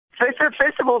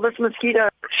First of all, this mosquito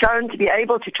shown to be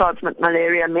able to transmit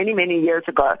malaria many, many years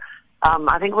ago.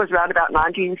 I think it was around about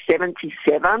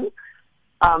 1977,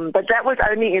 but that was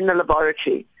only in the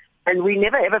laboratory. And we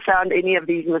never ever found any of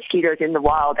these mosquitoes in the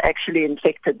wild actually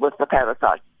infected with the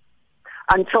parasite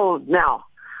until now.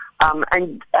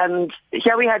 And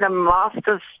here we had a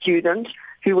master's student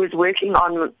who was working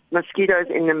on mosquitoes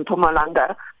in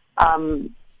Mpumalanga,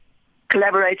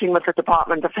 collaborating with the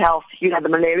Department of Health, the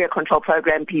malaria control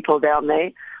program people down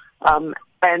there, and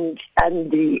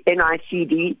the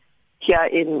NICD here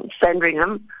in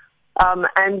Sandringham.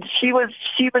 And she was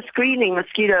screening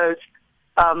mosquitoes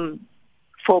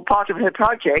for part of her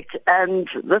project, and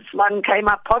this one came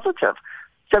up positive.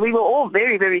 So we were all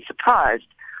very, very surprised.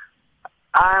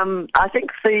 I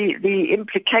think the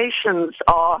implications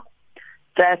are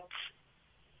that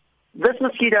this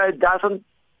mosquito doesn't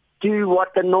do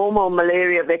what the normal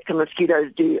malaria vector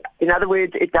mosquitoes do. In other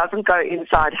words, it doesn't go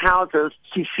inside houses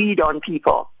to feed on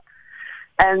people.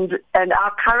 And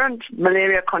our current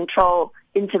malaria control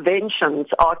interventions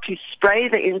are to spray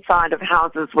the inside of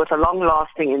houses with a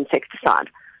long-lasting insecticide.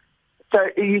 So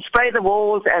you spray the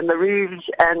walls and the roofs,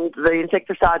 and the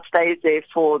insecticide stays there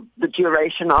for the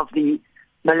duration of the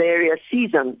malaria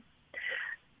season.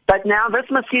 But now this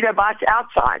mosquito bites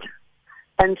outside.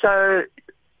 And so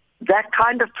that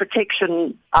kind of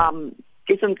protection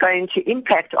isn't going to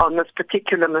impact on this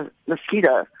particular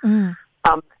mosquito.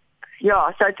 So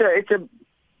it's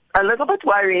a little bit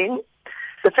worrying.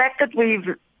 The fact that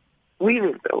the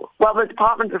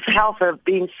Department of Health have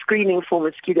been screening for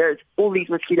mosquitoes, all these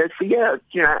mosquitoes for years,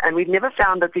 and we've never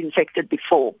found that infected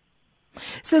before.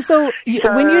 So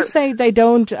when you say they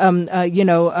don't,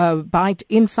 bite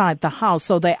inside the house,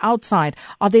 so they're outside,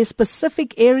 are there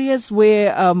specific areas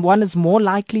where one is more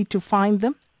likely to find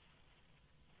them?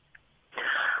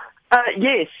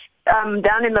 Yes,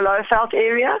 down in the Lowveld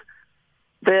area,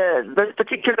 this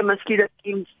particular mosquito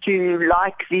seems to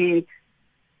like the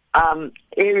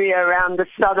area around the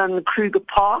southern Kruger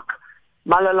Park,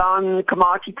 Malalan,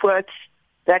 Komatipoort,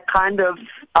 that kind of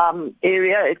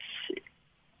area.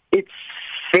 It's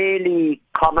fairly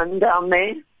common down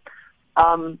there.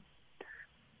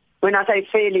 When I say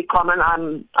fairly common,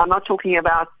 I'm not talking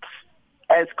about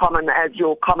as common as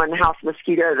your common house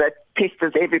mosquito that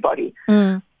pesters everybody.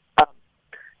 And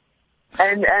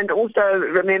also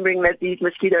remembering that these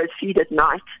mosquitoes feed at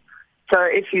night. So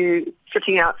if you're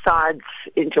sitting outside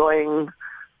enjoying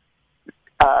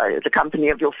the company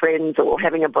of your friends or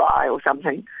having a braai or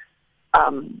something,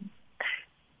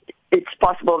 it's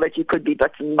possible that you could be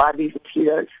bitten by these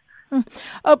mosquitoes.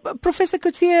 Professor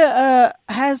Coetzee,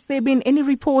 has there been any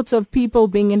reports of people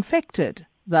being infected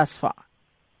thus far?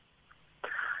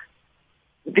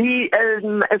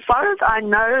 As far as I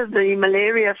know, the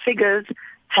malaria figures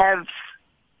have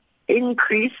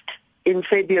increased in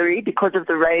February because of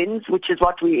the rains, which is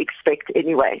what we expect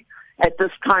anyway at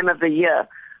this time of the year.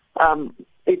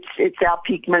 It's our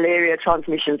peak malaria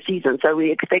transmission season, so we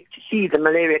expect to see the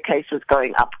malaria cases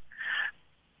going up.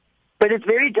 But it's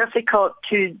very difficult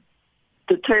to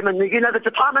determine. The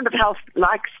Department of Health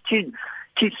likes to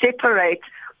separate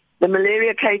the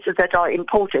malaria cases that are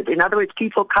imported. In other words,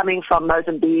 people coming from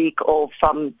Mozambique or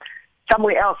from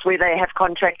somewhere else where they have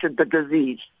contracted the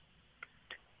disease.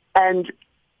 And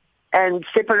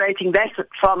separating that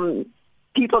from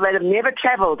people that have never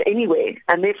traveled anywhere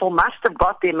and therefore must have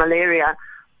got their malaria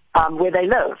where they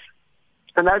live.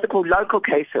 And those are called local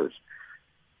cases.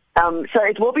 So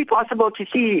it will be possible to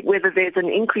see whether there's an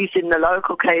increase in the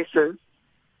local cases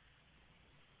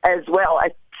as well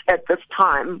at this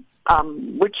time,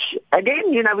 which,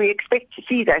 again, we expect to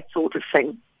see that sort of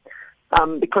thing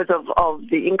because of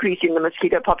the increase in the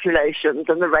mosquito populations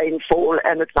and the rainfall,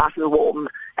 and it's nice and warm,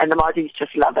 and the Mozzies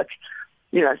just love it,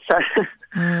 so...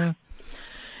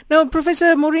 Now,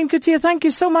 Professor Maureen Coetzee, thank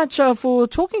you so much for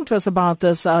talking to us about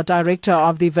this, Director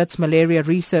of the Wits Malaria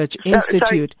Research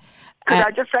Institute. Could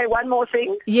I just say one more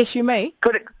thing? Yes, you may.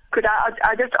 Could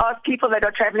I just ask people that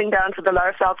are traveling down to the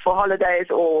Lowveld for holidays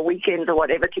or weekends or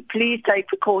whatever to please take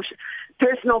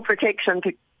personal protection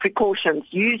precautions.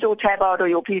 Use your tabard or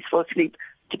your peaceful sleep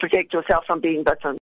to protect yourself from being bitten.